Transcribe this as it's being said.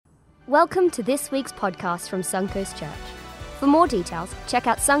Welcome to this week's podcast from Suncoast Church. For more details, check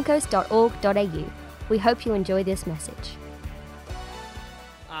out suncoast.org.au. We hope you enjoy this message.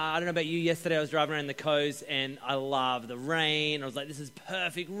 I don't know about you, yesterday I was driving around the coast and I love the rain. I was like, this is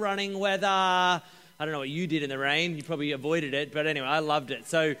perfect running weather. I don't know what you did in the rain. You probably avoided it, but anyway, I loved it.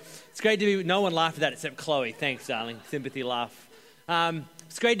 So it's great to be, no one laughed at that except Chloe. Thanks, darling. Sympathy laugh.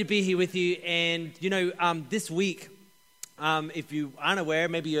 It's great to be here with you. And, this week, if you aren't aware,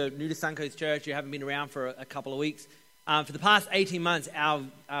 maybe you're new to Suncoast Church, you haven't been around for a couple of weeks. For the past 18 months, our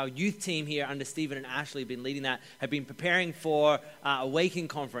youth team here under Stephen and Ashley have been leading that, have been preparing for Awaken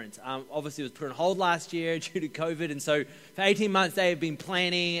Conference. Obviously, it was put on hold last year due to COVID, and so for 18 months, they have been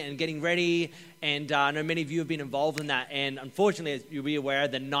planning and getting ready, and I know many of you have been involved in that, and unfortunately, as you'll be aware,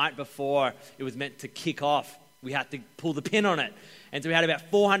 the night before it was meant to kick off, we had to pull the pin on it, and so we had about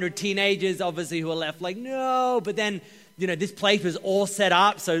 400 teenagers, obviously, who were left like, no, but then, this place was all set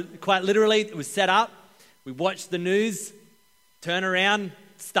up, so quite literally, it was set up. We watch the news, turn around,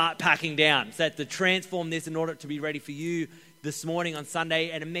 start packing down. So I had to transform this in order to be ready for you this morning on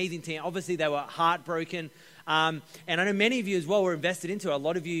Sunday. An amazing team. Obviously, they were heartbroken. And I know many of you as well were invested into it. A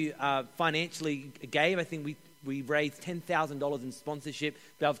lot of you financially gave. I think we raised $10,000 in sponsorship to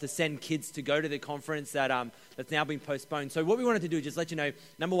be able to send kids to go to the conference that's now been postponed. So what we wanted to do is just let you know,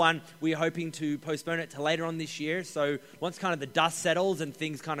 number one, we're hoping to postpone it to later on this year. So once kind of the dust settles and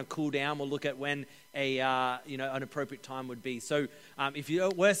things kind of cool down, we'll look at when an appropriate time would be. So if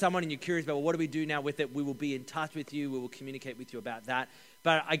you were someone and you're curious about, well, what do we do now with it, we will be in touch with you. We will communicate with you about that.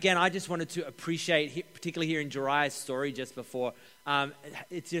 But again, I just wanted to appreciate, particularly here in Jariah's story just before,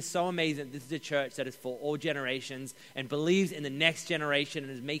 it's just so amazing. This is a church that is for all generations and believes in the next generation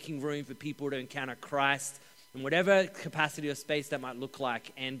and is making room for people to encounter Christ in whatever capacity or space that might look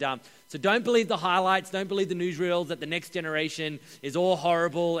like. And so don't believe the highlights, don't believe the newsreels that the next generation is all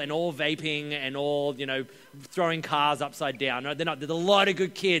horrible and all vaping and all, throwing cars upside down. No, they're not. There's a lot of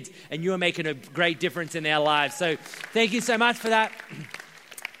good kids and you are making a great difference in their lives. So thank you so much for that.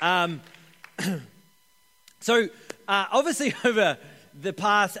 Obviously over the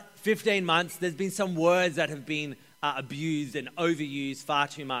past 15 months, there's been some words that have been abused and overused far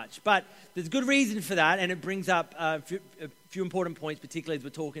too much. But there's good reason for that, and it brings up a few important points, particularly as we're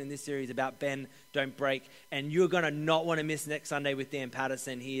talking in this series about Bend, Don't Break. And you're going to not want to miss next Sunday with Dan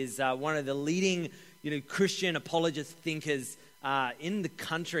Patterson. He is one of the leading Christian apologist thinkers in the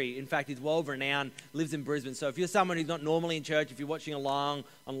country. In fact, he's world-renowned, lives in Brisbane. So if you're someone who's not normally in church, if you're watching along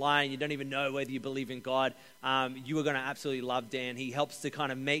online, you don't even know whether you believe in God, you are going to absolutely love Dan. He helps to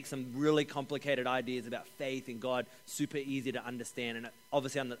kind of make some really complicated ideas about faith and God super easy to understand. And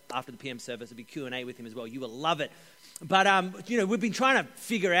obviously, after the PM service, there'll be Q&A with him as well. You will love it. But, we've been trying to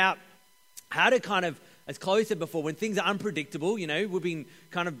figure out how to kind of, as Chloe said before, when things are unpredictable, we've been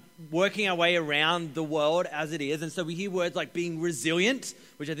kind of working our way around the world as it is. And so we hear words like being resilient,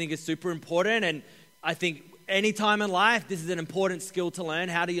 which I think is super important. And I think any time in life, this is an important skill to learn.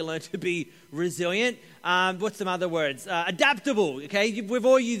 How do you learn to be resilient? What's some other words? Adaptable, okay? We've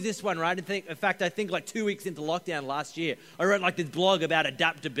all used this one, right? In fact, I think like 2 weeks into lockdown last year, I wrote like this blog about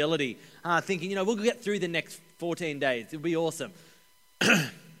adaptability, thinking, we'll get through the next 14 days. It'll be awesome.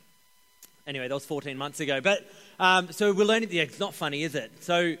 Anyway, that was 14 months ago. But so we're learning, it's not funny, is it?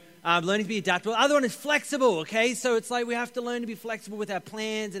 So learning to be adaptable. Other one is flexible, okay? So it's like we have to learn to be flexible with our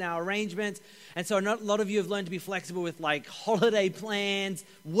plans and our arrangements. And so a lot of you have learned to be flexible with like holiday plans,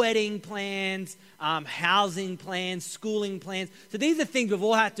 wedding plans, housing plans, schooling plans. So these are things we've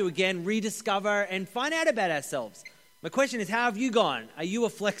all had to, again, rediscover and find out about ourselves. My question is, how have you gone? Are you a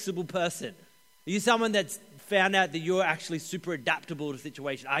flexible person? Are you someone that's found out that you're actually super adaptable to the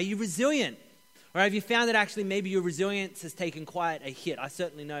situation? Are you resilient? Or have you found that actually maybe your resilience has taken quite a hit? I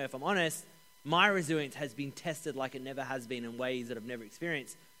certainly know, if I'm honest, my resilience has been tested like it never has been in ways that I've never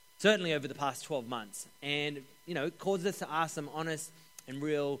experienced, certainly over the past 12 months. And, it causes us to ask some honest and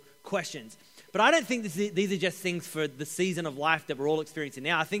real questions. But I don't think these are just things for the season of life that we're all experiencing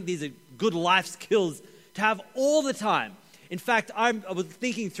now. I think these are good life skills to have all the time. In fact, I was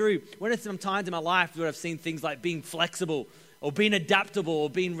thinking through, when are some times in my life where I've seen things like being flexible or being adaptable or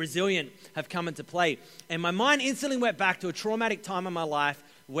being resilient have come into play. And my mind instantly went back to a traumatic time in my life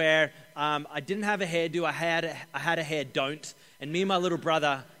where I didn't have a hairdo, I had a hair don't. And me and my little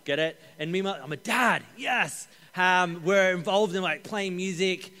brother, get it? And I'm a dad, yes. We're involved in like playing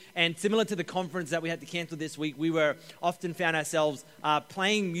music, and similar to the conference that we had to cancel this week, we were often found ourselves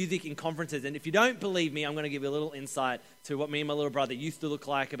playing music in conferences. And if you don't believe me, I'm going to give you a little insight to what me and my little brother used to look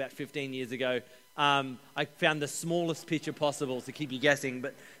like about 15 years ago. I found the smallest picture possible to keep you guessing,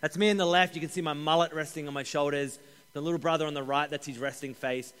 but that's me on the left. You can see my mullet resting on my shoulders. The little brother on the right, that's his resting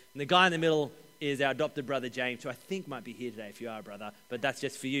face. And the guy in the middle is our adopted brother James, who I think might be here today if you are a brother, but that's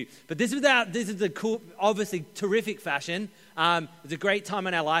just for you. But this is the cool, obviously terrific fashion. It's a great time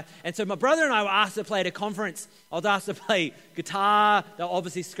in our life. And so my brother and I were asked to play at a conference. I was asked to play guitar. They were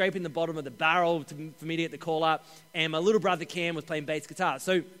obviously scraping the bottom of the barrel for me to get the call up. And my little brother Cam was playing bass guitar.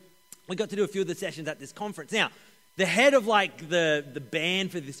 So we got to do a few of the sessions at this conference. Now, the head of like the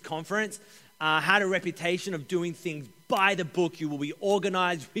band for this conference had a reputation of doing things by the book. You will be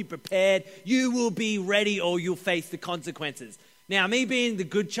organized, be prepared, you will be ready, or you'll face the consequences. Now, me being the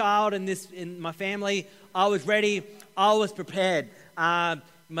good child in my family, I was ready, I was prepared. My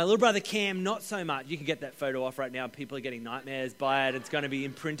little brother Cam, not so much. You can get that photo off right now. People are getting nightmares by it. It's going to be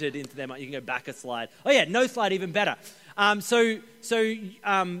imprinted into them. You can go back a slide. Oh yeah, no slide, even better. So we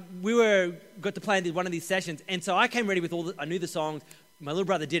got to play one of these sessions, and so I came ready with I knew the songs. My little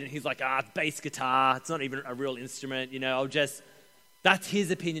brother didn't. He's like, bass guitar. It's not even a real instrument. That's his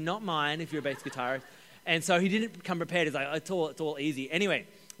opinion, not mine, if you're a bass guitarist. And so he didn't come prepared. He's like, it's all easy. Anyway,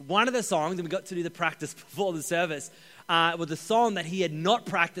 one of the songs, and we got to do the practice before the service, was a song that he had not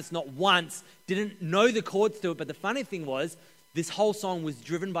practiced, not once, didn't know the chords to it. But the funny thing was, this whole song was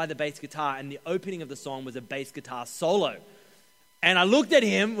driven by the bass guitar, and the opening of the song was a bass guitar solo. And I looked at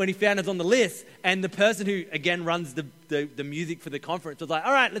him when he found us on the list, and the person who, again, runs the music for the conference was like,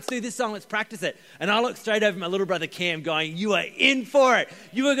 all right, let's do this song, let's practice it. And I looked straight over at my little brother Cam going, you are in for it.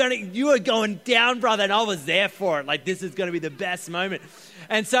 You are going down, brother. And I was there for it. Like, this is going to be the best moment.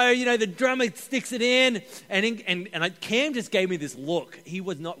 And so, the drummer sticks it in, and Cam just gave me this look. He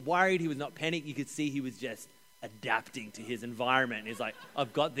was not worried. He was not panicked. You could see he was just adapting to his environment. He's like,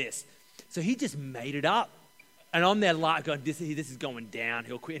 I've got this. So he just made it up. And I'm there like, going, this is going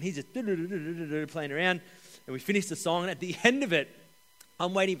downhill quick. And he's just playing around. And we finished the song. And at the end of it,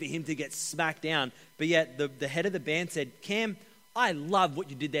 I'm waiting for him to get smacked down. But yet the head of the band said, Cam, I love what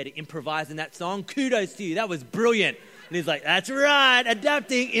you did there to improvise in that song. Kudos to you. That was brilliant. And he's like, that's right,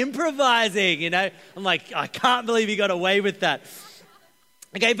 adapting, improvising. I'm like, I can't believe he got away with that.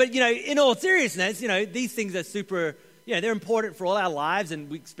 Okay, but, in all seriousness, these things are super... they're important for all our lives, and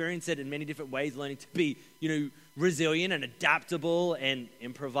we experience it in many different ways, learning to be, resilient and adaptable and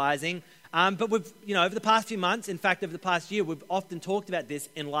improvising. But we've, over the past few months, in fact, over the past year, we've often talked about this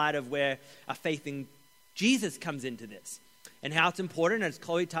in light of where our faith in Jesus comes into this and how it's important, as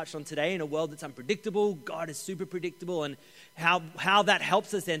Chloe touched on today, in a world that's unpredictable. God is super predictable, and how that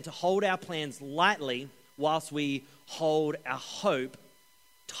helps us then to hold our plans lightly whilst we hold our hope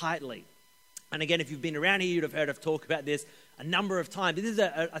tightly. And again, if you've been around here, you'd have heard us talk about this a number of times. This is,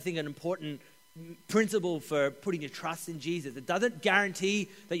 I think, an important principle for putting your trust in Jesus. It doesn't guarantee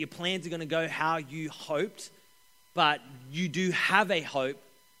that your plans are going to go how you hoped, but you do have a hope,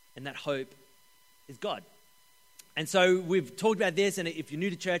 and that hope is God. And so we've talked about this, and if you're new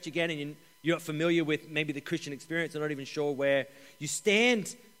to church again and you're not familiar with maybe the Christian experience, or not even sure where you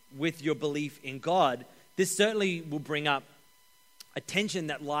stand with your belief in God, this certainly will bring up a tension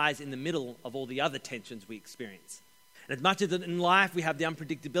that lies in the middle of all the other tensions we experience. And as much as in life we have the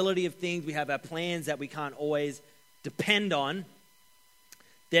unpredictability of things, we have our plans that we can't always depend on,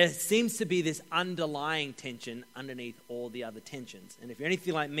 there seems to be this underlying tension underneath all the other tensions. And if you're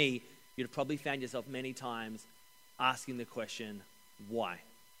anything like me, you'd have probably found yourself many times asking the question, why?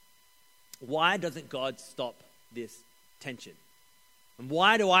 Why doesn't God stop this tension? And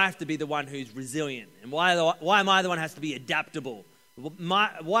why do I have to be the one who's resilient? And why am I the one who has to be adaptable?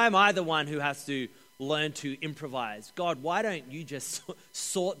 Why am I the one who has to learn to improvise? God, why don't you just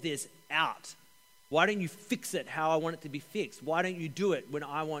sort this out? Why don't you fix it how I want it to be fixed? Why don't you do it when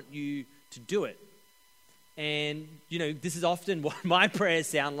I want you to do it? And, this is often what my prayers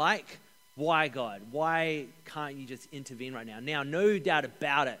sound like. Why, God? Why can't you just intervene right now? Now, no doubt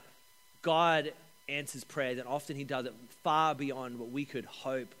about it, God answers prayers, and often he does it far beyond what we could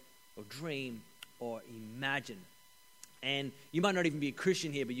hope or dream or imagine. And you might not even be a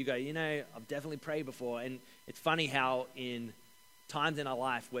Christian here, but you go, I've definitely prayed before. And it's funny how in times in our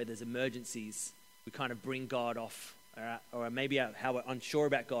life where there's emergencies, we kind of bring God off, or maybe how we're unsure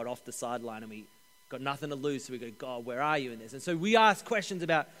about God, off the sideline, and we got nothing to lose, so we go, God, where are you in this? And so we ask questions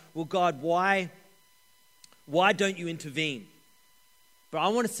about, well, God, why don't you intervene? But I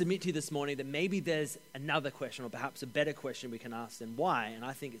want to submit to you this morning that maybe there's another question, or perhaps a better question we can ask than why, and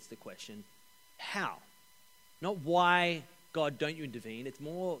I think it's the question, how? Not why, God, don't you intervene? It's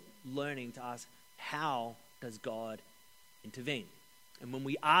more learning to ask, how does God intervene? And when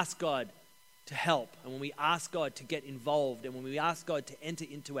we ask God to help, and when we ask God to get involved, and when we ask God to enter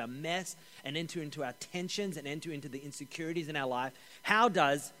into our mess, and enter into our tensions, and enter into the insecurities in our life, how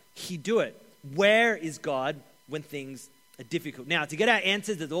does he do it? Where is God when things are difficult. Now, to get our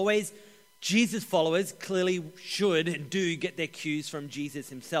answers, as always, Jesus followers clearly should and do get their cues from Jesus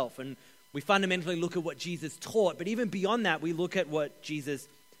himself. And we fundamentally look at what Jesus taught, but even beyond that, we look at what Jesus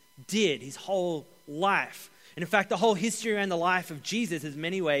did, his whole life. And in fact, the whole history around the life of Jesus is in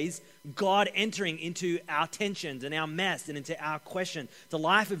many ways God entering into our tensions and our mess and into our question. The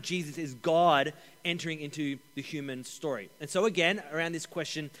life of Jesus is God entering into the human story. And so again, around this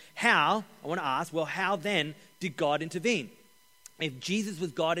question, how, I want to ask, well, how then did God intervene? If Jesus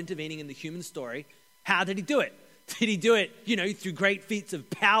was God intervening in the human story, how did he do it? Did he do it, through great feats of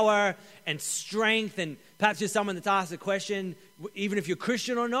power and strength? And perhaps you're someone that's asked a question, even if you're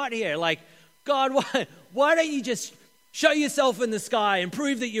Christian or not here, like, God, why don't you just show yourself in the sky and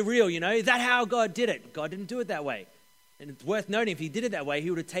prove that you're real, Is that how God did it? God didn't do it that way. And it's worth noting, if he did it that way,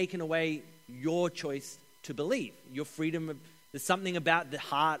 he would have taken away your choice to believe, your freedom. There's something about the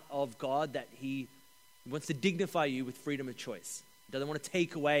heart of God that he wants to dignify you with freedom of choice. He doesn't want to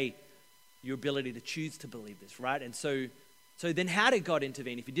take away your ability to choose to believe this, right? And so then how did God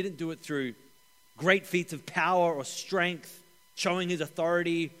intervene? If he didn't do it through great feats of power or strength, showing his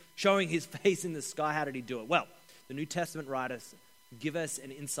authority, showing his face in the sky, how did he do it? Well, the New Testament writers give us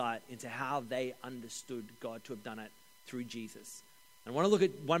an insight into how they understood God to have done it through Jesus. And I want to look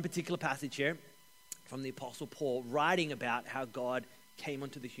at one particular passage here from the Apostle Paul, writing about how God came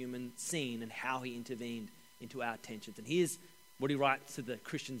onto the human scene and how he intervened into our tensions. And here's what he writes to the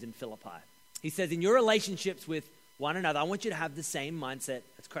Christians in Philippi. He says, in your relationships with one another, I want you to have the same mindset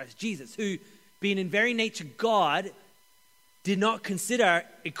as Christ Jesus, who, being in very nature God, did not consider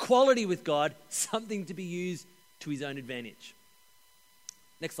equality with God something to be used to his own advantage.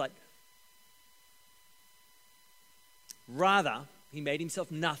 Next slide. Rather, he made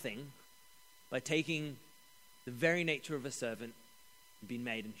himself nothing by taking the very nature of a servant and being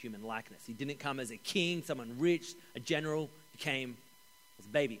made in human likeness. He didn't come as a king, someone rich, a general. He came as a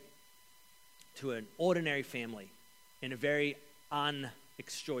baby to an ordinary family in a very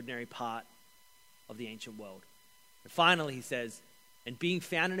unextraordinary part of the ancient world. And finally, he says, and being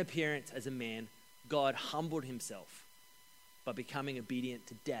found in appearance as a man, God humbled himself by becoming obedient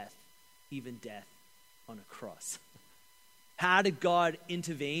to death, even death on a cross. How did God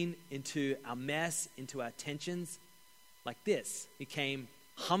intervene into our mess, into our tensions? Like this. He came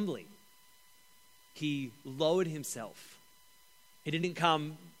humbly. He lowered himself. He didn't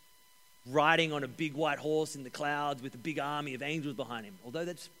come riding on a big white horse in the clouds with a big army of angels behind him, although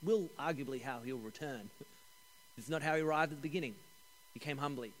that's arguably how he'll return. It's not how he arrived at the beginning. He came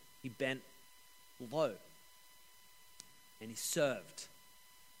humbly. He bent low. And he served.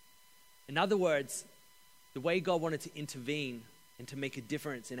 In other words, the way God wanted to intervene and to make a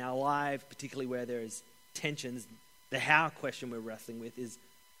difference in our life, particularly where there is tensions, the how question we're wrestling with is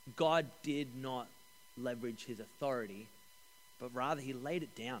God did not leverage his authority, but rather he laid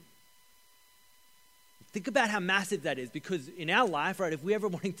it down. Think about how massive that is, because in our life, right, if we're ever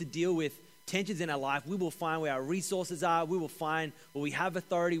wanting to deal with tensions in our life, we will find where our resources are. We will find where we have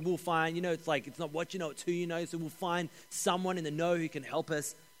authority. We'll find, it's like it's not what you know, it's who you know. So we'll find someone in the know who can help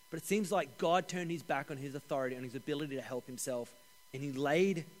us. But it seems like God turned his back on his authority, on his ability to help himself, and he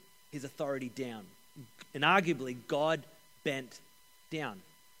laid his authority down. And arguably, God bent down.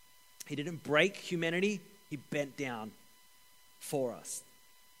 He didn't break humanity, he bent down for us.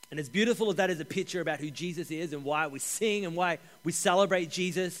 And as beautiful as that is a picture about who Jesus is and why we sing and why we celebrate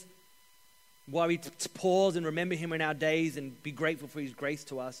Jesus, why we pause and remember him in our days and be grateful for his grace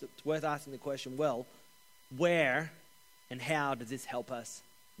to us, it's worth asking the question, well, where and how does this help us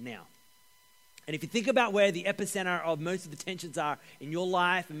now? And if you think about where the epicenter of most of the tensions are in your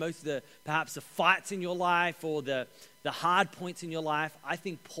life and most of the, perhaps the fights in your life or the hard points in your life, I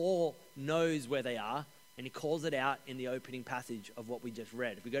think Paul knows where they are, and he calls it out in the opening passage of what we just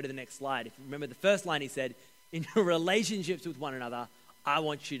read. If we go to the next slide, if you remember the first line, he said, in your relationships with one another, I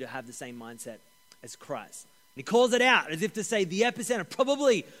want you to have the same mindset as Christ. And he calls it out as if to say the epicenter,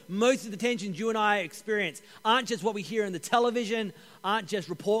 probably most of the tensions you and I experience aren't just what we hear on the television, aren't just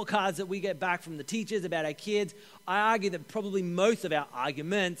report cards that we get back from the teachers about our kids. I argue that probably most of our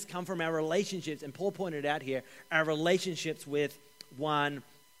arguments come from our relationships, and Paul pointed out here, our relationships with one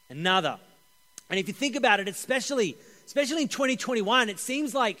another. And if you think about it, especially in 2021, it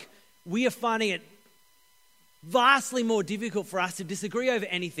seems like we are finding it vastly more difficult for us to disagree over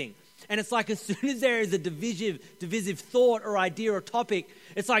anything. And it's like as soon as there is a divisive thought or idea or topic,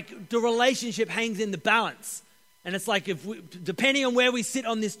 it's like the relationship hangs in the balance. And it's like depending on where we sit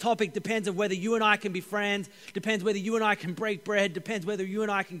on this topic depends on whether you and I can be friends, depends whether you and I can break bread, depends whether you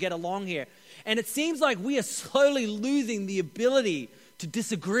and I can get along here. And it seems like we are slowly losing the ability to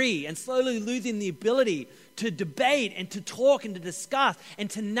disagree and slowly losing the ability to debate and to talk and to discuss and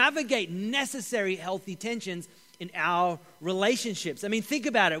to navigate necessary healthy tensions in our relationships. I mean, think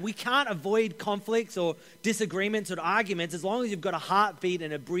about it. We can't avoid conflicts or disagreements or arguments as long as you've got a heartbeat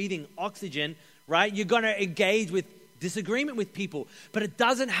and a breathing oxygen, right? You're going to engage with disagreement with people, but it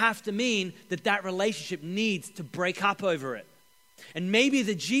doesn't have to mean that that relationship needs to break up over it. And maybe as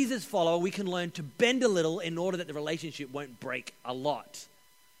a Jesus follower, we can learn to bend a little in order that the relationship won't break a lot.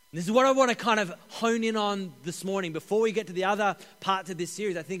 And this is what I want to kind of hone in on this morning. Before we get to the other parts of this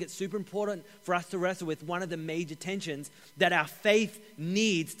series, I think it's super important for us to wrestle with one of the major tensions that our faith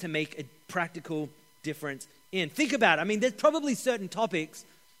needs to make a practical difference in. Think about it. I mean, there's probably certain topics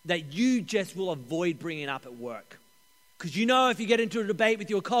that you just will avoid bringing up at work. Because you know if you get into a debate with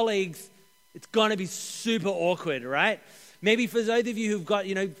your colleagues, it's going to be super awkward, right? Maybe for those of you who've got,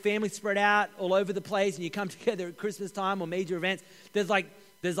 family spread out all over the place and you come together at Christmas time or major events, there's like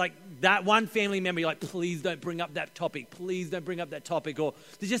that one family member, you're like, please don't bring up that topic. Please don't bring up that topic. Or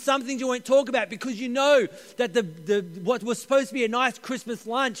there's just some things you won't talk about because you know that what was supposed to be a nice Christmas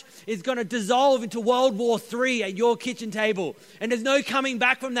lunch is going to dissolve into World War III at your kitchen table. And there's no coming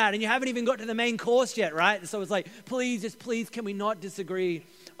back from that. And you haven't even got to the main course yet, right? So it's like, please, can we not disagree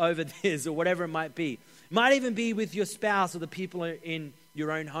over this or whatever it might be? Might even be with your spouse or the people in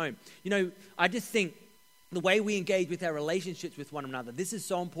your own home. I just think the way we engage with our relationships with one another, this is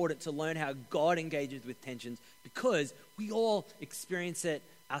so important to learn how God engages with tensions because we all experience it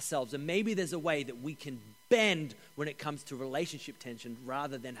ourselves. And maybe there's a way that we can bend when it comes to relationship tension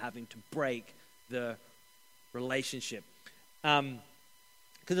rather than having to break the relationship. Because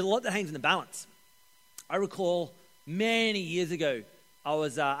there's a lot that hangs in the balance. I recall many years ago, I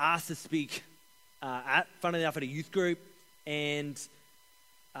was asked to speak funnily enough, at a youth group, and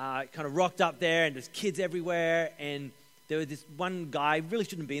kind of rocked up there, and there's kids everywhere, and there was this one guy, really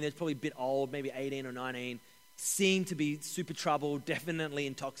shouldn't have been there, probably a bit old, maybe 18 or 19, seemed to be super troubled, definitely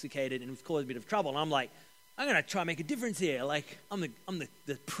intoxicated, and was causing a bit of trouble. And I'm like, I'm going to try and make a difference here. Like, I'm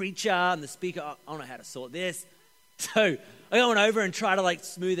the preacher, I'm the speaker, I don't know how to sort this. So I went over and tried to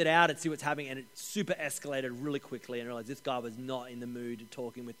smooth it out and see what's happening, and it super escalated really quickly, and I realized this guy was not in the mood of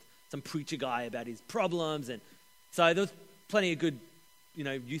talking with some preacher guy about his problems. And so there was plenty of good,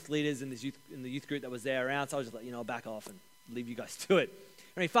 youth leaders in the youth group that was there around. So I was just like, I'll back off and leave you guys to it.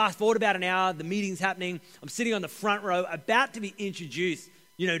 Anyway, fast forward about an hour, the meeting's happening. I'm sitting on the front row, about to be introduced,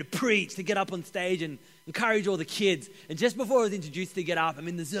 to preach, to get up on stage and encourage all the kids. And just before I was introduced to get up, I'm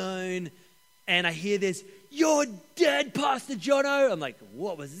in the zone, and I hear this, "You're dead, Pastor Jono." I'm like,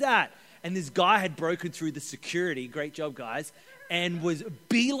 what was that? And this guy had broken through the security, great job, guys, and was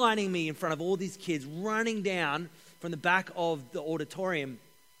beelining me in front of all these kids, running down from the back of the auditorium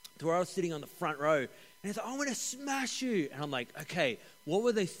to where I was sitting on the front row. And he's like, "I'm going to smash you." And I'm like, okay, what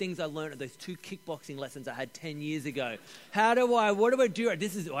were those things I learned at those 2 kickboxing lessons I had 10 years ago? What do I do?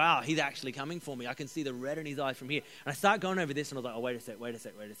 Wow, he's actually coming for me. I can see the red in his eyes from here. And I start going over this, and I was like, oh, wait a sec.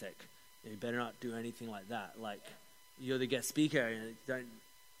 You better not do anything like that. Like, you're the guest speaker, and don't...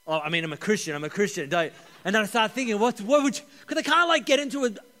 Oh, I mean, I'm a Christian. Don't. And then I started thinking, what would you... Because I can't, get into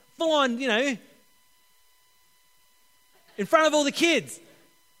a full-on, in front of all the kids.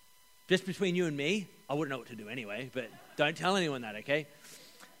 Just between you and me, I wouldn't know what to do anyway, but don't tell anyone that, okay?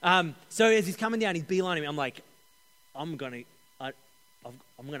 So as he's coming down, he's beelining me. I'm like, I'm going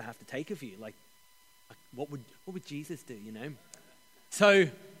to have to take it for you. Like, what would Jesus do, So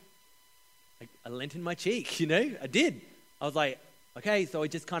I lent in my cheek, I did. I was like, okay, so I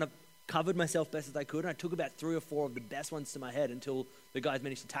just kind of covered myself best as I could, and I took about 3 or 4 of the best ones to my head until the guys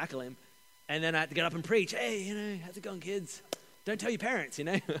managed to tackle him. And then I had to get up and preach. Hey, how's it going, kids? Don't tell your parents,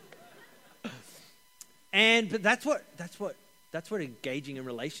 But that's what engaging in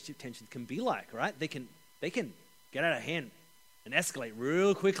relationship tensions can be like, right? They can get out of hand and escalate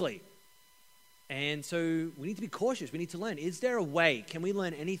real quickly. And so we need to be cautious. We need to learn. Is there a way? Can we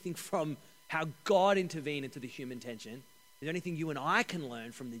learn anything from how God intervened into the human tension? Is there anything you and I can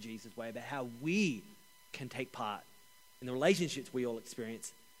learn from the Jesus way about how we can take part in the relationships we all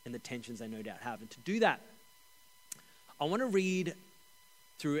experience and the tensions they no doubt have? And to do that, I want to read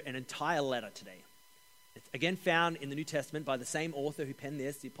through an entire letter today. It's again found in the New Testament by the same author who penned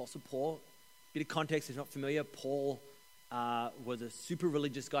this, the Apostle Paul. Bit of context, if you're not familiar, Paul was a super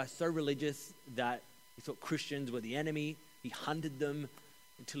religious guy, so religious that he thought Christians were the enemy. He hunted them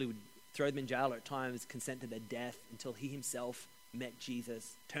until he would throw them in jail, or at times consent to their death, until he himself met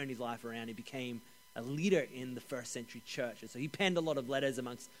Jesus, turned his life around. He became a leader in the first century church. And so he penned a lot of letters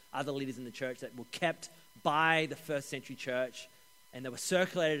amongst other leaders in the church that were kept by the first century church, and they were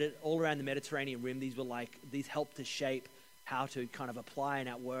circulated all around the Mediterranean rim. These helped to shape how to kind of apply in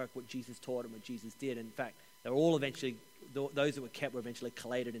our work what Jesus taught and what Jesus did. And in fact, they're all eventually, those that were kept were eventually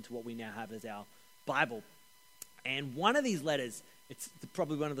collated into what we now have as our Bible. And one of these letters, it's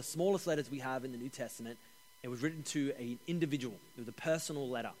probably one of the smallest letters we have in the New Testament. It was written to an individual. It was a personal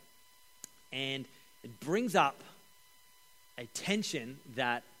letter. And it brings up a tension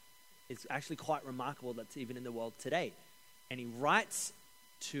that is actually quite remarkable that's even in the world today. And he writes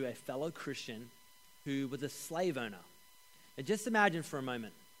to a fellow Christian who was a slave owner. And just imagine for a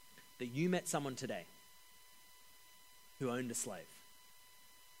moment that you met someone today who owned a slave.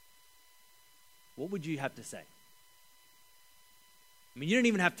 What would you have to say? I mean, you don't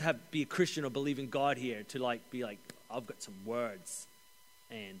even have to be a Christian or believe in God here to be like, I've got some words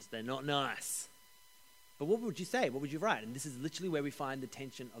and they're not nice. But what would you say? What would you write? And this is literally where we find the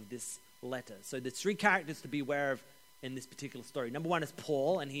tension of this letter. So there's three characters to be aware of in this particular story. Number one is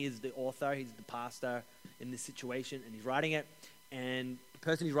Paul, and he is the author. He's the pastor in this situation, and he's writing it. And the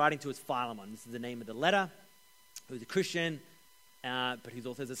person he's writing to is Philemon. This is the name of the letter. Who's a Christian, but he's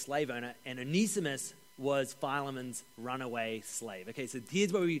also a slave owner. And Onesimus was Philemon's runaway slave. Okay, so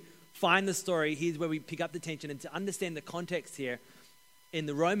here's where we find the story. Here's where we pick up the tension. And to understand the context here, in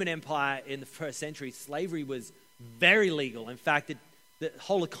the Roman Empire in the first century, slavery was very legal. In fact, the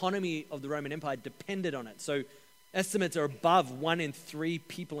whole economy of the Roman Empire depended on it. So estimates are above 1 in 3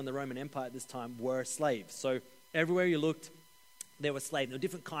 people in the Roman Empire at this time were slaves. So everywhere you looked, there were slaves. There were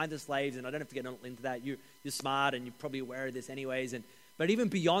different kinds of slaves, and I don't have to get into that. You're smart, and you're probably aware of this anyways. But even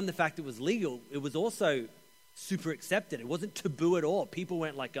beyond the fact it was legal, it was also super accepted. It wasn't taboo at all. People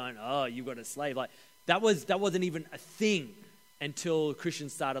weren't like going, "Oh, you've got a slave." Like that wasn't even a thing until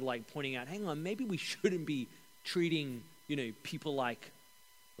Christians started pointing out, "Hang on, maybe we shouldn't be treating people like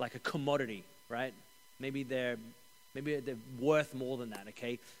a commodity, right? Maybe they're worth more than that."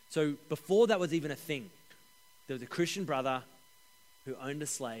 Okay, so before that was even a thing, there was a Christian brother who owned a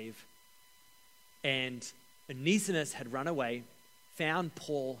slave, and Onesimus had run away, found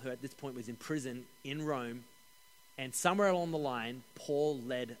Paul, who at this point was in prison in Rome, and somewhere along the line, Paul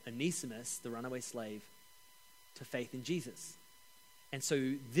led Onesimus, the runaway slave, to faith in Jesus. And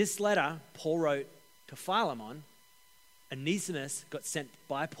so this letter Paul wrote to Philemon, Onesimus got sent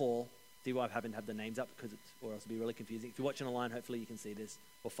by Paul. See why I haven't had the names up, or else it'll be really confusing. If you're watching online, hopefully you can see this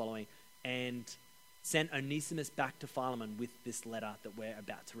or following. And sent Onesimus back to Philemon with this letter that we're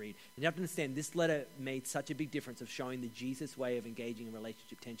about to read. And you have to understand, this letter made such a big difference of showing the Jesus way of engaging in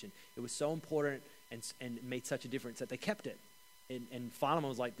relationship tension. It was so important and made such a difference that they kept it. And Philemon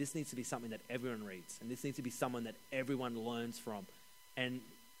was like, this needs to be something that everyone reads. And this needs to be someone that everyone learns from. And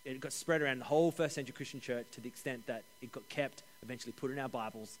it got spread around the whole first century Christian church to the extent that it got kept, eventually put in our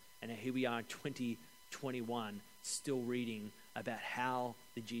Bibles. And here we are in 2021, still reading about how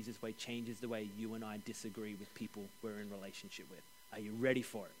the Jesus way changes the way you and I disagree with people we're in relationship with. Are you ready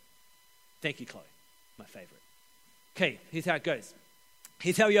for it? Thank you, Chloe. My favorite. Okay, here's how it goes.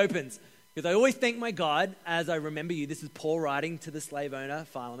 Here's how he opens. Because I always thank my God as I remember you. This is Paul writing to the slave owner,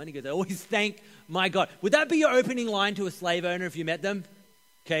 Philemon. He goes, I always thank my God. Would that be your opening line to a slave owner if you met them?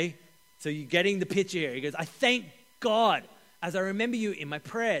 Okay, so you're getting the picture here. He goes, I thank God as I remember you in my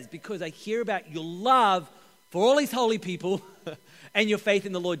prayers because I hear about your love for all these holy people and your faith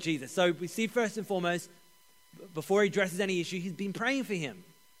in the Lord Jesus. So we see first and foremost, before he addresses any issue, he's been praying for him.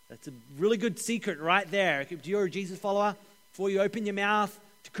 That's a really good secret right there. If you're a Jesus follower, before you open your mouth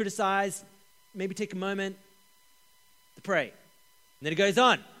to criticize, maybe take a moment to pray. And then it goes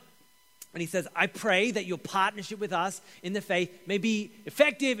on. And he says, I pray that your partnership with us in the faith may be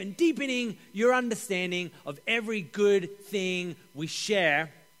effective in deepening your understanding of every good thing we share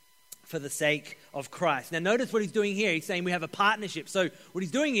for the sake of Christ. Now notice what he's doing here. He's saying we have a partnership. So what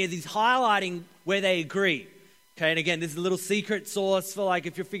he's doing is he's highlighting where they agree. Okay, and again, this is a little secret sauce for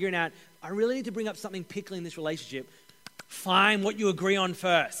if you're figuring out, I really need to bring up something pickly in this relationship. Find what you agree on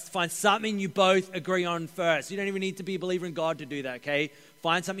first. Find something you both agree on first. You don't even need to be a believer in God to do that, okay?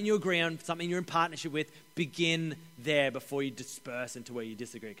 Find something you agree on, something you're in partnership with. Begin there before you disperse into where you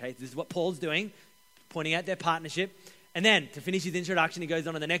disagree, okay? This is what Paul's doing, pointing out their partnership. And then, to finish his introduction, he goes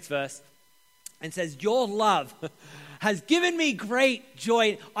on in the next verse and says, your love has given me great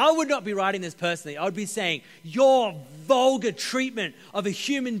joy. I would not be writing this personally. I would be saying, your vulgar treatment of a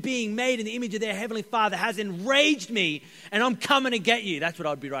human being made in the image of their heavenly Father has enraged me, and I'm coming to get you. That's what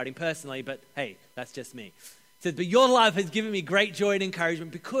I would be writing personally, but hey, that's just me. It says, but your love has given me great joy and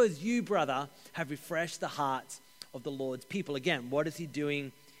encouragement because you, brother, have refreshed the hearts of the Lord's people. Again, what is he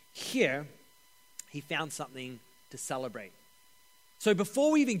doing here? He found something to celebrate. So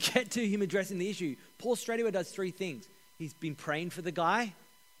before we even get to him addressing the issue, Paul straight away does three things. He's been praying for the guy.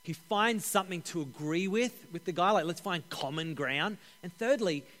 he finds something to agree with the guy, like let's find common ground. And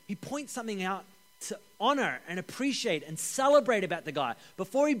thirdly, he points something out to honor and appreciate and celebrate about the guy.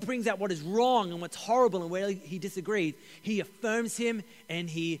 Before he brings out what is wrong and what's horrible and where he disagrees, he affirms him and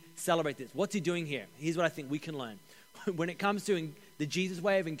he celebrates this. What's he doing here? Here's what I think we can learn. When it comes to the Jesus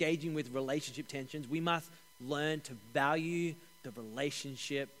way of engaging with relationship tensions, we must learn to value the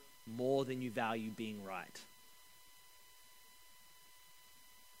relationship more than you value being right.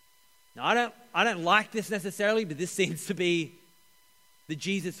 Now, I don't like this necessarily, but this seems to be the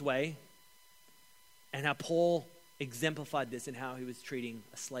Jesus way and how Paul exemplified this in how he was treating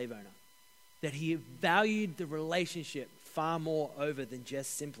a slave owner. That he valued the relationship far more over than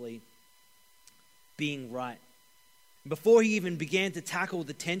just simply being right. Before he even began to tackle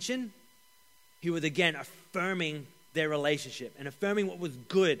the tension, he was again affirming their relationship and affirming what was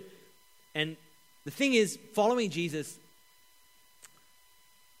good. And the thing is, following Jesus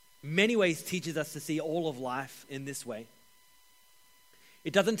many ways teaches us to see all of life in this way.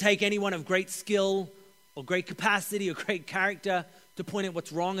 It doesn't take anyone of great skill or great capacity or great character to point out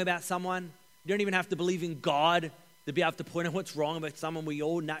what's wrong about someone. You don't even have to believe in God to be able to point out what's wrong about someone. We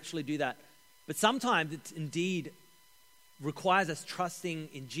all naturally do that. But sometimes it indeed requires us trusting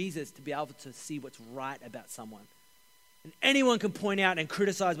in Jesus to be able to see what's right about someone. And anyone can point out and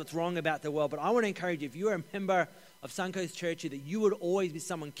criticize what's wrong about the world, but I want to encourage you, if you're a member of Suncoast Church, that you would always be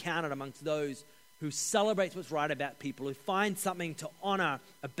someone counted amongst those who celebrates what's right about people, who finds something to honor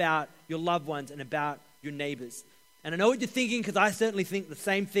about your loved ones and about your neighbors. And I know what you're thinking, because I certainly think the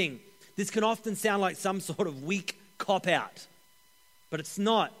same thing. This can often sound like some sort of weak cop-out, but it's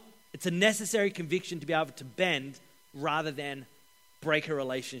not. It's a necessary conviction to be able to bend rather than break a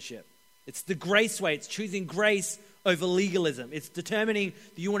relationship. It's the grace way. It's choosing grace over legalism. It's determining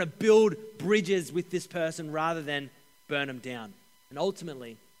that you want to build bridges with this person rather than burn them down. And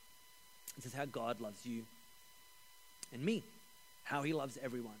ultimately, this is how God loves you and me, how he loves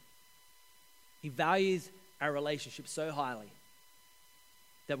everyone. He values our relationship so highly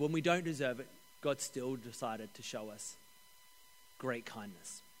that when we don't deserve it, God still decided to show us great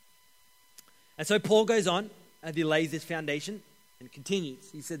kindness. And so Paul goes on and he lays this foundation and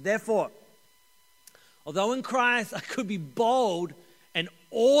continues. He said, therefore, although in Christ I could be bold and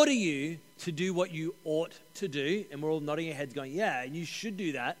order you to do what you ought to do, and we're all nodding our heads going, yeah, you should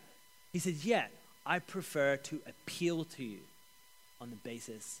do that. He says, yet I prefer to appeal to you on the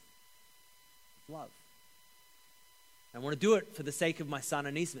basis of love. I want to do it for the sake of my son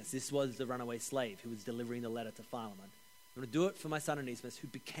Onesimus. This was the runaway slave who was delivering the letter to Philemon. I want to do it for my son Onesimus, who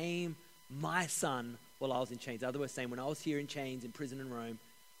became my son while I was in chains. In other words, saying when I was here in chains, in prison in Rome,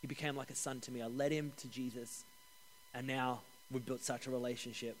 he became like a son to me. I led him to Jesus, and now we've built such a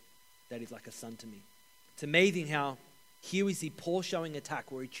relationship that he's like a son to me. It's amazing how here we see Paul showing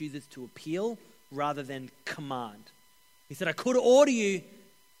attack where he chooses to appeal rather than command. He said, I could order you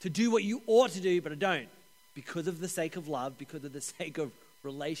to do what you ought to do, but I don't. Because of the sake of love, because of the sake of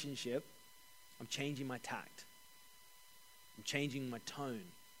relationship, I'm changing my tact. I'm changing my tone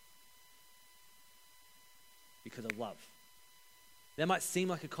because of love. That might seem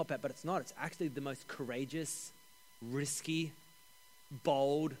like a cop-out, but it's not. It's actually the most courageous, risky,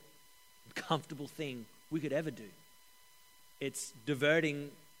 bold, comfortable thing we could ever do. It's diverting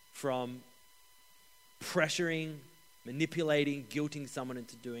from pressuring, manipulating, guilting someone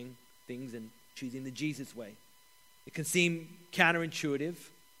into doing things and choosing the Jesus way. It can seem counterintuitive,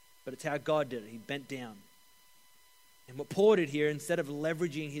 but it's how God did it. He bent down. And what Paul did here, instead of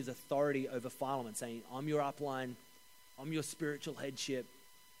leveraging his authority over Philemon, saying, I'm your upline, I'm your spiritual headship,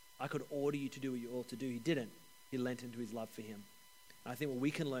 I could order you to do what you ought to do, he didn't. He lent into his love for him. And I think what we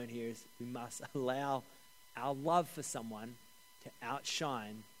can learn here is we must allow our love for someone to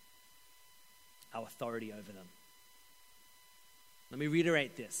outshine our authority over them. Let me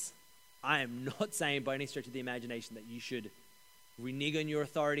reiterate this. I am not saying by any stretch of the imagination that you should renege on your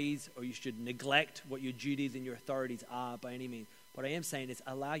authorities or you should neglect what your duties and your authorities are by any means. What I am saying is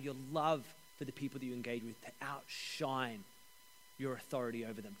allow your love for the people that you engage with to outshine your authority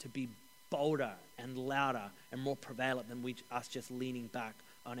over them, to be bolder and louder and more prevalent than us just leaning back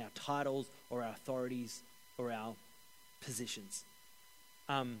on our titles or our authorities or our positions.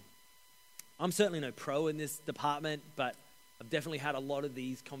 I'm certainly no pro in this department, but I've definitely had a lot of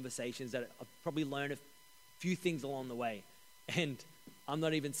these conversations that I've probably learned a few things along the way. And I'm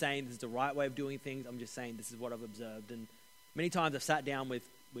not even saying this is the right way of doing things. I'm just saying this is what I've observed. And many times I've sat down with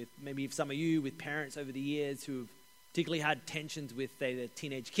maybe some of you, with parents over the years who have particularly had tensions with their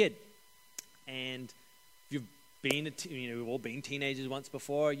teenage kid. And if you've been, we've all been teenagers once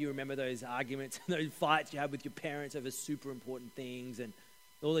before, you remember those arguments and those fights you had with your parents over super important things. And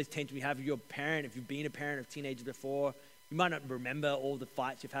all these tensions we have. If you're a parent, if you've been a parent of teenagers before, you might not remember all the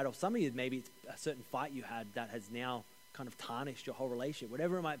fights you've had, or some of you, maybe it's a certain fight you had that has now kind of tarnished your whole relationship.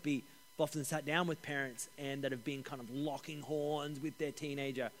 Whatever it might be, I've often sat down with parents and that have been kind of locking horns with their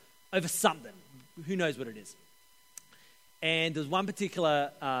teenager over something. Who knows what it is? And there's one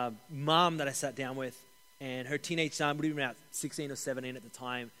particular mom that I sat down with, and her teenage son would have been about 16 or 17 at the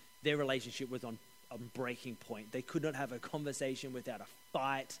time. Their relationship was on a breaking point. They could not have a conversation without a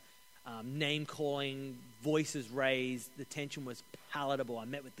fight, name calling, voices raised. The tension was palatable. I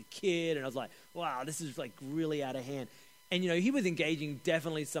met with the kid and I was like, wow, this is like really out of hand. And, he was engaging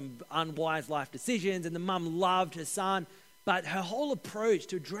definitely some unwise life decisions, and the mum loved her son, but her whole approach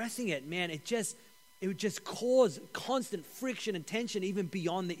to addressing it, man, it would just cause constant friction and tension even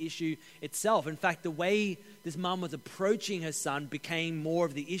beyond the issue itself. In fact, the way this mum was approaching her son became more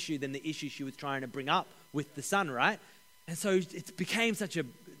of the issue than the issue she was trying to bring up with the son, right? And so it became such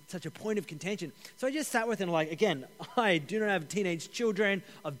a point of contention. So I just sat with her and again, I do not have teenage children.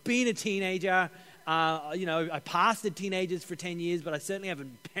 I've been a teenager. I pastored teenagers for 10 years, but I certainly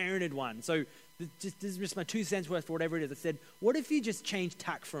haven't parented one. So this is just my 2 cents worth for whatever it is. I said, what if you just change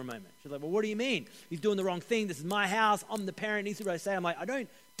tack for a moment? She's like, well, what do you mean? He's doing the wrong thing. This is my house. I'm the parent. This is what I say. I'm like, I don't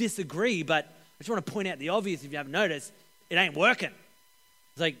disagree, but I just want to point out the obvious. If you haven't noticed, it ain't working.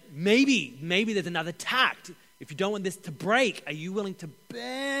 It's like, maybe there's another tact. If you don't want this to break, are you willing to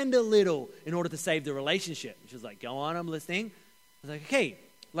bend a little in order to save the relationship? She's like, go on, I'm listening. I was like, okay,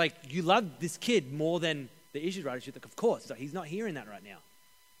 you love this kid more than the issues, right? She's like, of course. He's like, he's not hearing that right now.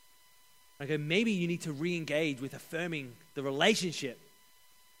 I go, maybe you need to re-engage with affirming the relationship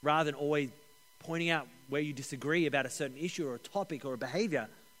rather than always pointing out where you disagree about a certain issue or a topic or a behavior,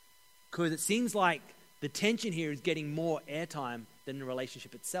 because it seems like the tension here is getting more airtime than the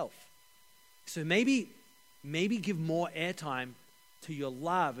relationship itself. So maybe give more airtime to your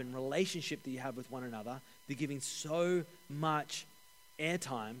love and relationship that you have with one another. They're giving so much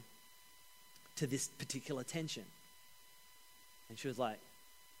airtime to this particular tension. And she was like,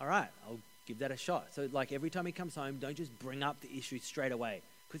 all right, I'll give that a shot. So every time he comes home, don't just bring up the issue straight away,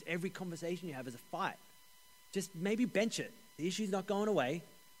 because every conversation you have is a fight. Just maybe bench it. The issue's not going away.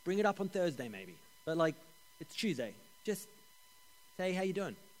 Bring it up on Thursday maybe. But it's Tuesday. Just say, how you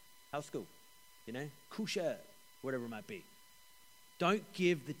doing? How's school? Cool shirt, whatever it might be. Don't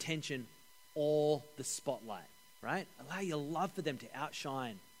give the tension all the spotlight, right? Allow your love for them to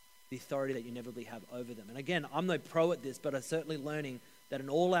outshine the authority that you inevitably have over them. And again, I'm no pro at this, but I'm certainly learning that in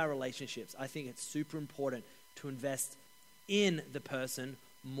all our relationships, I think it's super important to invest in the person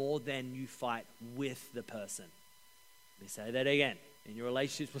more than you fight with the person. Let me say that again. In your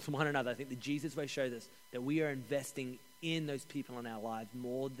relationships with one another, I think the Jesus way shows us that we are investing in those people in our lives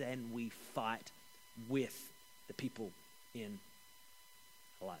more than we fight with the people in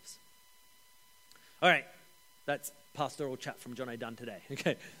our lives. All right, that's pastoral chat from John O'Dunn today.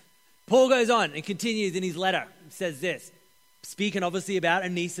 Okay, Paul goes on and continues in his letter. He says this, speaking obviously about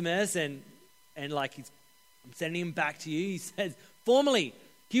Onesimus and I'm sending him back to you. He says, formerly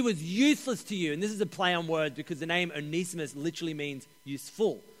he was useless to you. And this is a play on words because the name Onesimus literally means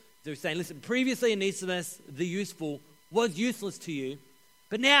useful. So he's saying, listen, previously Onesimus, the useful, was useless to you,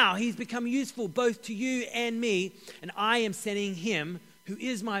 but now he's become useful both to you and me, and I am sending him, who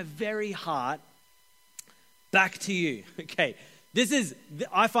is my very heart, back to you. Okay,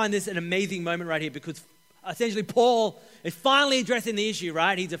 I find this an amazing moment right here, because essentially Paul is finally addressing the issue,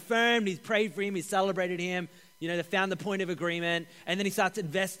 right? He's affirmed, he's prayed for him, he's celebrated him, they found the point of agreement, and then he starts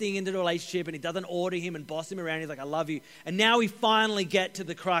investing into the relationship, and he doesn't order him and boss him around. He's like, I love you. And now we finally get to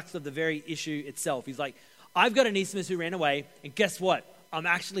the crux of the very issue itself. He's like, I've got Onesimus who ran away, and guess what? I'm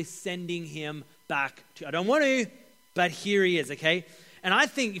actually sending him back to you. I don't want to, but here he is, okay? And I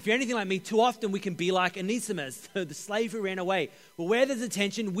think if you're anything like me, too often we can be like Onesimus, the slave who ran away. Well, where there's a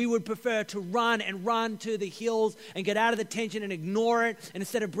tension, we would prefer to run to the hills and get out of the tension and ignore it. And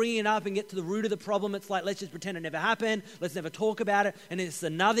instead of bringing it up and get to the root of the problem, it's like, let's just pretend it never happened. Let's never talk about it. And it's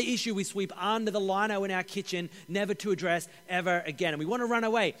another issue we sweep under the lino in our kitchen, never to address ever again. And we want to run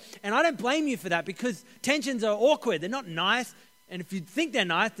away. And I don't blame you for that, because tensions are awkward. They're not nice. And if you think they're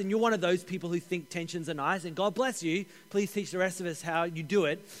nice, then you're one of those people who think tensions are nice. And God bless you. Please teach the rest of us how you do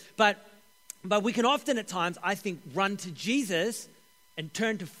it. But we can often at times, I think, run to Jesus and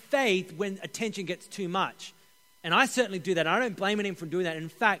turn to faith when attention gets too much. And I certainly do that. I don't blame him for doing that. In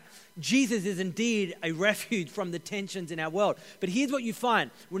fact, Jesus is indeed a refuge from the tensions in our world. But here's what you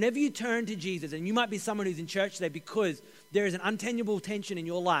find. Whenever you turn to Jesus, and you might be someone who's in church today because there is an untenable tension in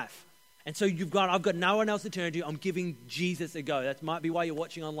your life, And so I've got no one else to turn to. I'm giving Jesus a go. That might be why you're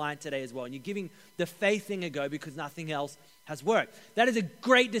watching online today as well. And you're giving the faith thing a go because nothing else has worked. That is a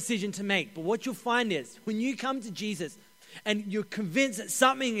great decision to make. But what you'll find is when you come to Jesus and you're convinced that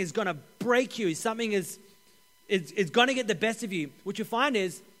something is going to break you, something is going to get the best of you, what you'll find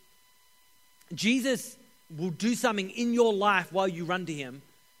is Jesus will do something in your life while you run to him.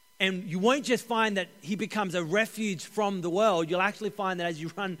 And you won't just find that he becomes a refuge from the world. You'll actually find that as you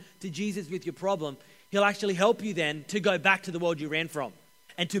run to Jesus with your problem, he'll actually help you then to go back to the world you ran from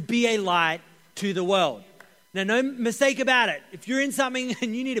and to be a light to the world. Now, no mistake about it. If you're in something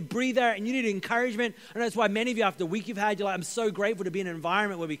and you need a breather and you need encouragement, I know that's why many of you, after the week you've had, you're like, I'm so grateful to be in an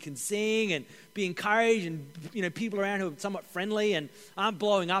environment where we can sing and be encouraged and, people around who are somewhat friendly and aren't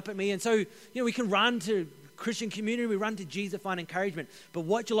blowing up at me. And so, we can run to Christian community, we run to Jesus, find encouragement. But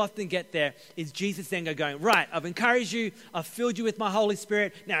what you'll often get there is Jesus then going, right, I've encouraged you, I've filled you with my Holy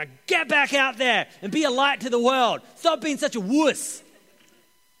Spirit, now get back out there and be a light to the world. Stop being such a wuss,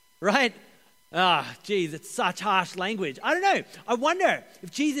 right? Geez, it's such harsh language. I don't know. I wonder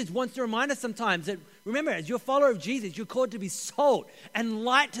if Jesus wants to remind us sometimes that, remember, as you're a follower of Jesus, you're called to be salt and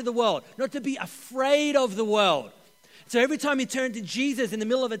light to the world, not to be afraid of the world. So every time you turn to Jesus in the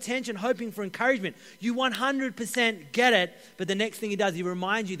middle of a tension, hoping for encouragement, you 100% get it. But the next thing he does, he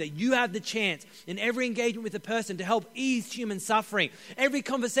reminds you that you have the chance in every engagement with a person to help ease human suffering. Every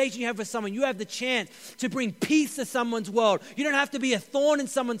conversation you have with someone, you have the chance to bring peace to someone's world. You don't have to be a thorn in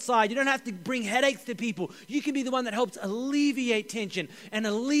someone's side. You don't have to bring headaches to people. You can be the one that helps alleviate tension and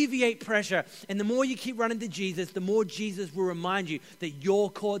alleviate pressure. And the more you keep running to Jesus, the more Jesus will remind you that you're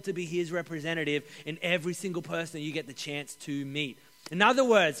called to be his representative in every single person that you get the chance to meet. In other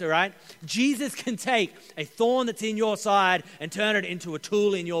words, all right, Jesus can take a thorn that's in your side and turn it into a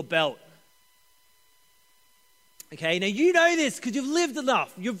tool in your belt. Okay, now you know this because you've lived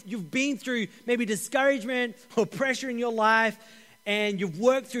enough. You've been through maybe discouragement or pressure in your life, and you've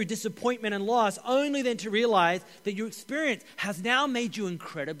worked through disappointment and loss, only then to realize that your experience has now made you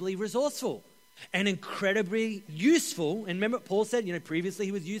incredibly resourceful and incredibly useful. And remember what Paul said, previously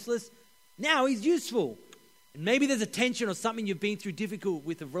he was useless. Now he's useful. And maybe there's a tension or something you've been through difficult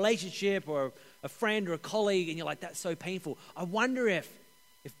with a relationship or a friend or a colleague, and you're like, that's so painful. I wonder if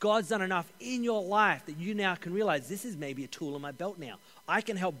God's done enough in your life that you now can realize this is maybe a tool in my belt now. I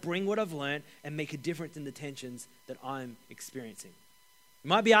can help bring what I've learned and make a difference in the tensions that I'm experiencing. You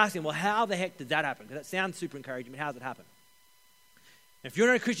might be asking, well, how the heck did that happen? Because that sounds super encouraging, but how does it happen? And if you're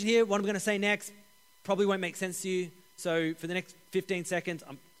not a Christian here, what I'm going to say next probably won't make sense to you. So for the next 15 seconds,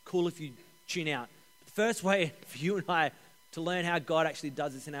 I'm cool if you tune out. First way for you and I to learn how God actually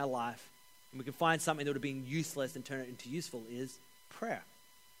does this in our life, and we can find something that would have been useless and turn it into useful, is prayer.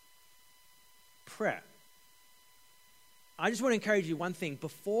 Prayer. I just want to encourage you one thing.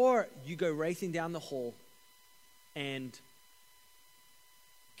 Before you go racing down the hall and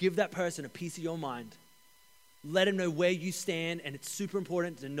give that person a piece of your mind, let them know where you stand, and it's super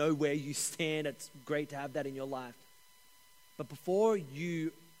important to know where you stand. It's great to have that in your life. But before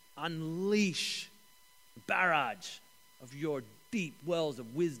you unleash barrage of your deep wells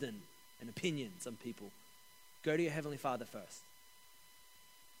of wisdom and opinions on people, go to your Heavenly Father first.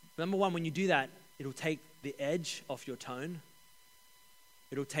 Number one, when you do that, it'll take the edge off your tone.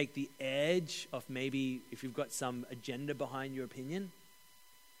 It'll take the edge off maybe if you've got some agenda behind your opinion.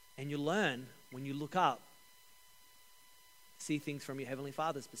 And you'll learn, when you look up, see things from your Heavenly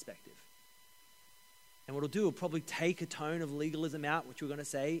Father's perspective. And what it'll do, it'll probably take a tone of legalism out, which we're going to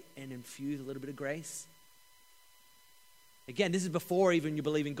say, and infuse a little bit of grace. Again, this is before even you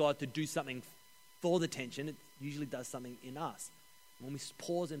believe in God to do something for the tension. It usually does something in us. When we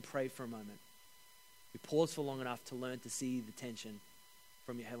pause and pray for a moment, we pause for long enough to learn to see the tension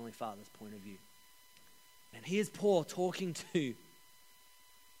from your Heavenly Father's point of view. And here's Paul talking to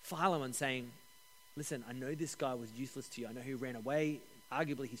Philemon saying, listen, I know this guy was useless to you. I know he ran away.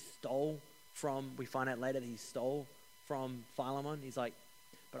 Arguably he stole from, we find out later that he stole from Philemon. He's like,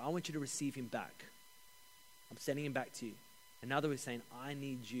 but I want you to receive him back. I'm sending him back to you. In other words, saying, I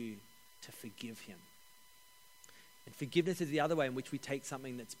need you to forgive him. And forgiveness is the other way in which we take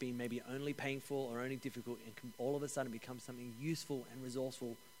something that's been maybe only painful or only difficult and can all of a sudden become something useful and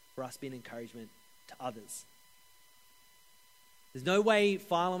resourceful for us being encouragement to others. There's no way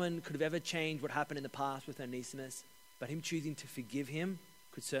Philemon could have ever changed what happened in the past with Onesimus, but him choosing to forgive him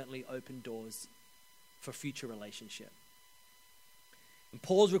could certainly open doors for future relationship. And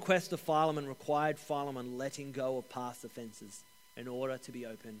Paul's request of Philemon required Philemon letting go of past offenses in order to be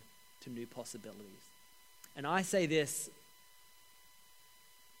open to new possibilities. And I say this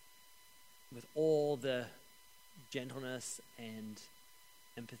with all the gentleness and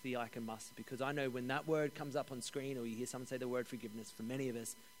empathy I can muster, because I know when that word comes up on screen or you hear someone say the word forgiveness, for many of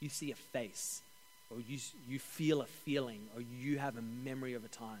us, you see a face or you feel a feeling or you have a memory of a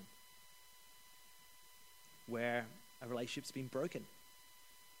time where a relationship's been broken.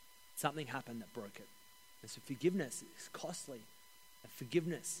 Something happened that broke it. And so forgiveness is costly, and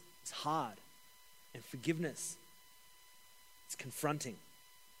forgiveness is hard, and forgiveness is confronting.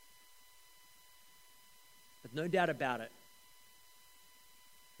 But no doubt about it,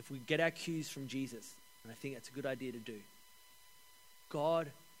 if we get our cues from Jesus, and I think that's a good idea to do,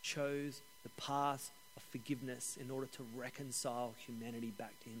 God chose the path of forgiveness in order to reconcile humanity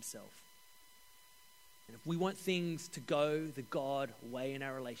back to himself. And if we want things to go the God way in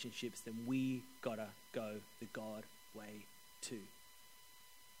our relationships, then we gotta go the God way too.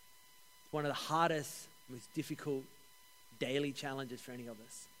 It's one of the hardest, most difficult daily challenges for any of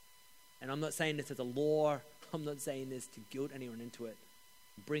us. And I'm not saying this as a law. I'm not saying this to guilt anyone into it.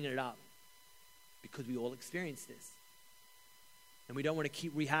 I'm bringing it up because we all experience this. And we don't want to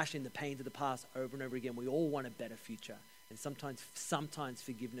keep rehashing the pains of the past over and over again. We all want a better future. And sometimes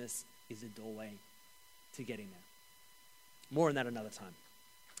forgiveness is a doorway to getting there. More on that another time.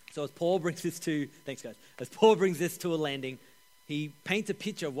 So as Paul brings this to a landing, he paints a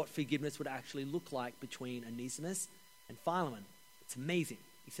picture of what forgiveness would actually look like between Onesimus and Philemon. It's amazing.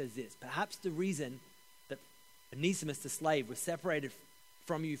 He says this: perhaps the reason that Onesimus, the slave, was separated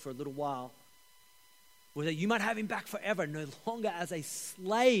from you for a little while was that you might have him back forever, no longer as a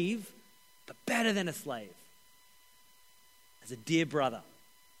slave, but better than a slave, as a dear brother.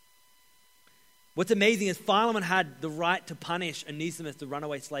 What's amazing is Philemon had the right to punish Onesimus, the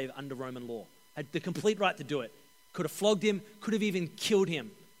runaway slave, under Roman law. Had the complete right to do it. Could have flogged him, could have even killed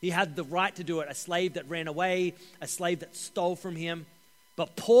him. He had the right to do it. A slave that ran away, a slave that stole from him.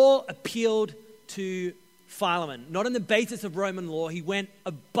 But Paul appealed to Philemon, not on the basis of Roman law. He went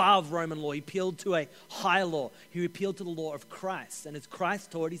above Roman law. He appealed to a higher law. He appealed to the law of Christ. And as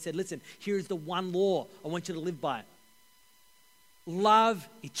Christ taught, he said, listen, here is the one law I want you to live by. Love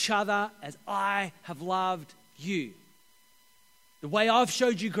each other as I have loved you. The way I've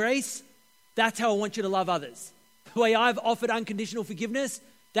showed you grace, that's how I want you to love others. The way I've offered unconditional forgiveness,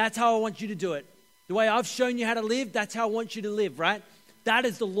 that's how I want you to do it. The way I've shown you how to live, that's how I want you to live, right? That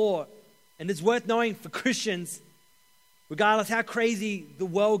is the law. And it's worth knowing for Christians, regardless how crazy the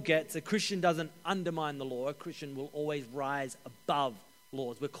world gets, a Christian doesn't undermine the law. A Christian will always rise above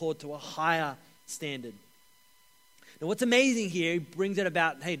laws. We're called to a higher standard. Now, what's amazing here, he brings it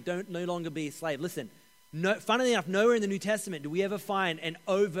about, hey, don't no longer be a slave. Listen, funnily enough, nowhere in the New Testament do we ever find an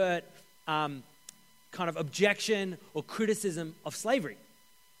overt kind of objection or criticism of slavery.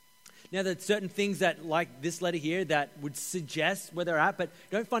 Now, there's certain things that, like this letter here, that would suggest where they're at, but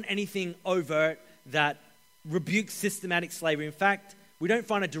don't find anything overt that rebukes systematic slavery. In fact, we don't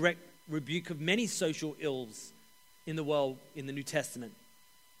find a direct rebuke of many social ills in the world in the New Testament.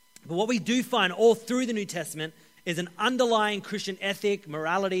 But what we do find all through the New Testament is an underlying Christian ethic,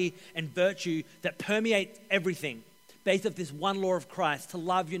 morality, and virtue that permeates everything based off this one law of Christ, to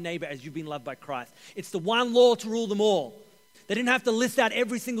love your neighbor as you've been loved by Christ. It's the one law to rule them all. They didn't have to list out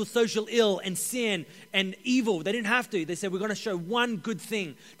every single social ill and sin and evil. They didn't have to. They said, we're going to show one good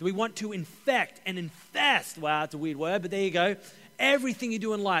thing that we want to infect and infest. Wow, it's a weird word, but there you go. Everything you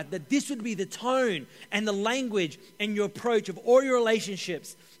do in life, that this would be the tone and the language and your approach of all your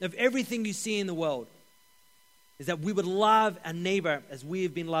relationships, of everything you see in the world, is that we would love our neighbor as we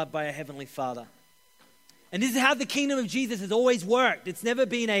have been loved by our Heavenly Father. And this is how the kingdom of Jesus has always worked. It's never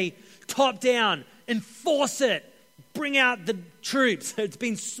been a top-down, enforce it, bring out the troops. It's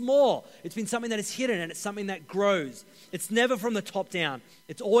been small. It's been something that is hidden, and it's something that grows. It's never from the top down.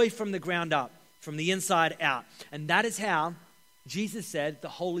 It's always from the ground up, from the inside out. And that is how Jesus said the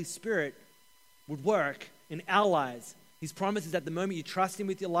Holy Spirit would work in our lives. His promise is that the moment you trust him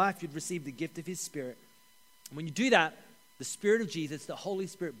with your life, you'd receive the gift of his Spirit. And when you do that, the Spirit of Jesus, the Holy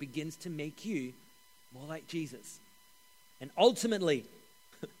Spirit, begins to make you more like Jesus. And ultimately,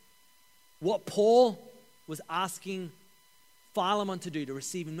 what Paul was asking Philemon to do, to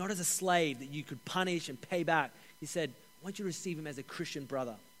receive him not as a slave that you could punish and pay back. He said, I want you to receive him as a Christian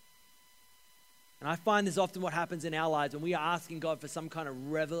brother. And I find this often what happens in our lives when we are asking God for some kind of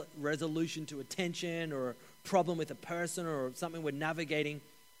resolution to a tension or a problem with a person or something we're navigating.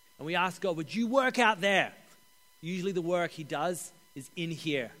 And we ask God, would you work out there? Usually the work he does is in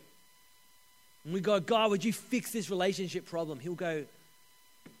here. And we go, God, would you fix this relationship problem? He'll go,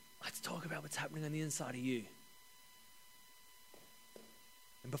 let's talk about what's happening on the inside of you.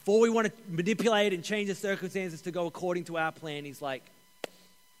 And before we want to manipulate and change the circumstances to go according to our plan, he's like,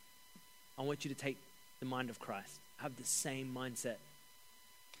 I want you to take the mind of Christ. Have the same mindset.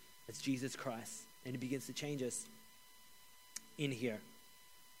 as Jesus Christ, and he begins to change us in here.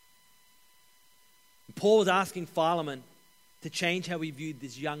 Paul was asking Philemon to change how he viewed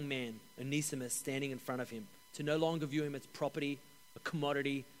this young man, Onesimus, standing in front of him, to no longer view him as property, a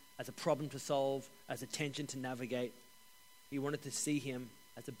commodity, as a problem to solve, as a tension to navigate. He wanted to see him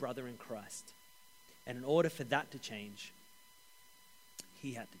as a brother in Christ. And in order for that to change,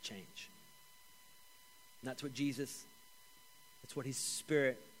 he had to change. And that's what Jesus, that's what his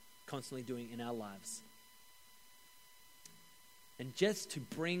Spirit constantly doing in our lives. And just to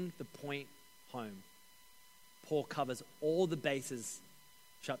bring the point home, Paul covers all the bases,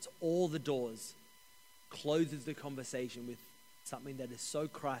 shuts all the doors, closes the conversation with something that is so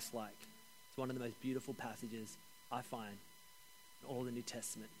Christ-like. It's one of the most beautiful passages I find in all the New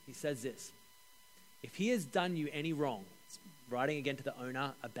Testament. He says this: if he has done you any wrong, writing again to the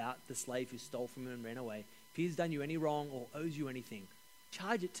owner about the slave who stole from him and ran away, if he has done you any wrong or owes you anything,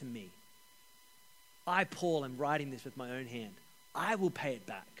 charge it to me. I, Paul, am writing this with my own hand. I will pay it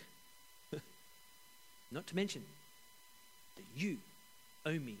back. Not to mention that you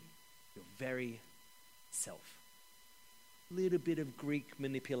owe me your very self. Little bit of Greek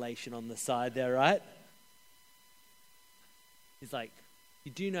manipulation on the side there, right? He's like,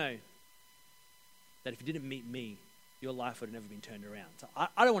 you do know that if you didn't meet me, your life would have never been turned around. So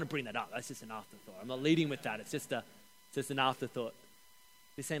I don't want to bring that up. That's just an afterthought. I'm not leading with that. It's just an afterthought.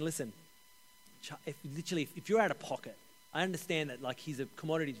 He's saying, listen, if you're out of pocket, I understand that like he's a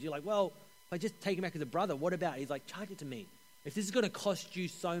commodity. You're like, well, if I just take him back as a brother, what about? He's like, charge it to me. If this is going to cost you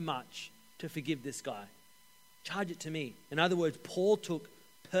so much to forgive this guy, charge it to me. In other words, Paul took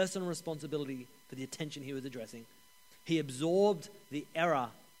personal responsibility for the attention he was addressing. He absorbed the error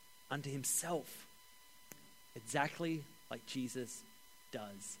unto himself, exactly like Jesus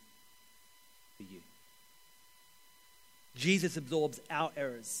does for you. Jesus absorbs our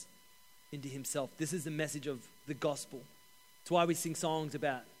errors into himself. This is the message of the gospel. It's why we sing songs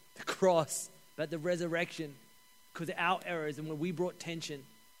about the cross, about the resurrection, because our errors, and when we brought tension,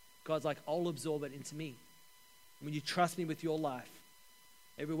 God's like, I'll absorb it into me. When you trust me with your life,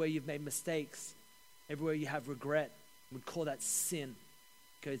 everywhere you've made mistakes, everywhere you have regret, we'd call that sin,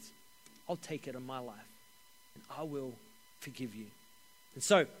 because I'll take it on my life and I will forgive you. And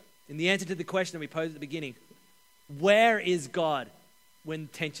so, in the answer to the question that we posed at the beginning, where is God when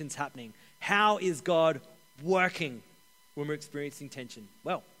tension's happening? How is God working when we're experiencing tension?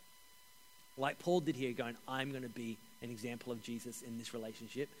 Well, like Paul did here, going, I'm going to be an example of Jesus in this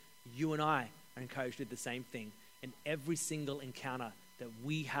relationship. You and I are encouraged to do the same thing. In every single encounter that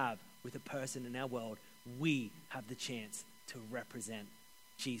we have with a person in our world, we have the chance to represent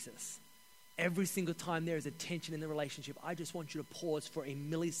Jesus. Every single time there is a tension in the relationship, I just want you to pause for a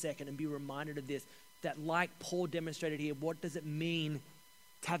millisecond and be reminded of this, that like Paul demonstrated here, what does it mean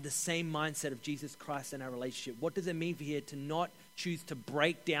to have the same mindset of Jesus Christ in our relationship? What does it mean for here to not choose to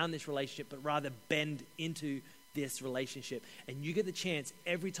break down this relationship, but rather bend into this relationship? And you get the chance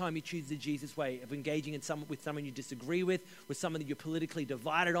every time you choose the Jesus way of engaging with someone you disagree with someone that you're politically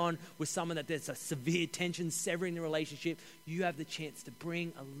divided on, with someone that there's a severe tension severing the relationship. You have the chance to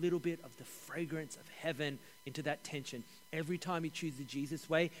bring a little bit of the fragrance of heaven into that tension. Every time you choose the Jesus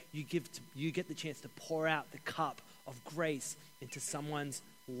way, you get the chance to pour out the cup of grace into someone's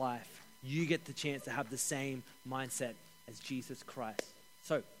life. You get the chance to have the same mindset as Jesus Christ.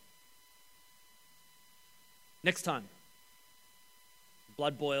 So, next time,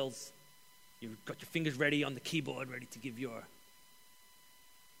 blood boils, you've got your fingers ready on the keyboard, ready to give your...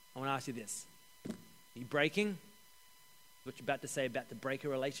 I want to ask you this. Are you breaking what you're about to say about to break a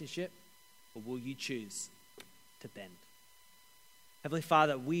relationship, or will you choose to bend? Heavenly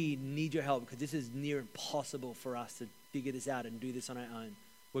Father, we need your help because this is near impossible for us to figure this out and do this on our own.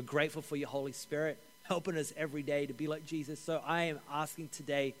 We're grateful for your Holy Spirit helping us every day to be like Jesus. So I am asking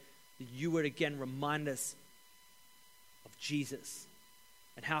today that you would again remind us of Jesus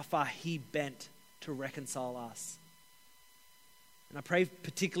and how far he bent to reconcile us. And I pray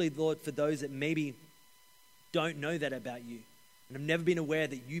particularly, Lord, for those that maybe don't know that about you and have never been aware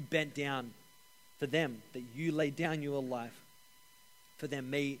that you bent down for them, that you laid down your life for them.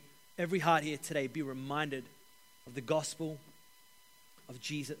 May every heart here today be reminded of the gospel of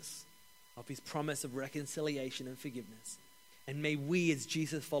Jesus, of his promise of reconciliation and forgiveness. And may we as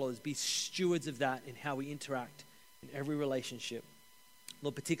Jesus followers be stewards of that in how we interact in every relationship.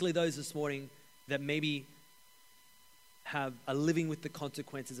 Lord, particularly those this morning that maybe are living with the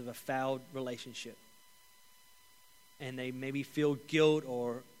consequences of a failed relationship. And they maybe feel guilt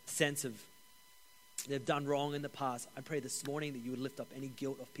or sense of they've done wrong in the past. I pray this morning that you would lift up any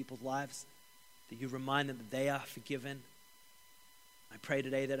guilt of people's lives, that you remind them that they are forgiven, I pray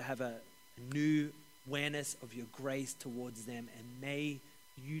today that I have a new awareness of your grace towards them, and may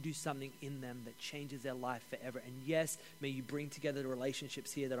you do something in them that changes their life forever. And yes, may you bring together the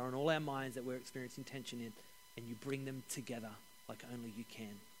relationships here that are on all our minds that we're experiencing tension in, and you bring them together like only you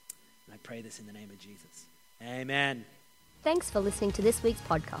can. And I pray this in the name of Jesus. Amen. Thanks for listening to this week's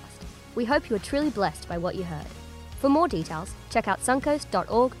podcast. We hope you are truly blessed by what you heard. For more details, check out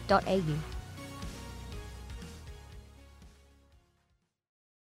suncoast.org.au.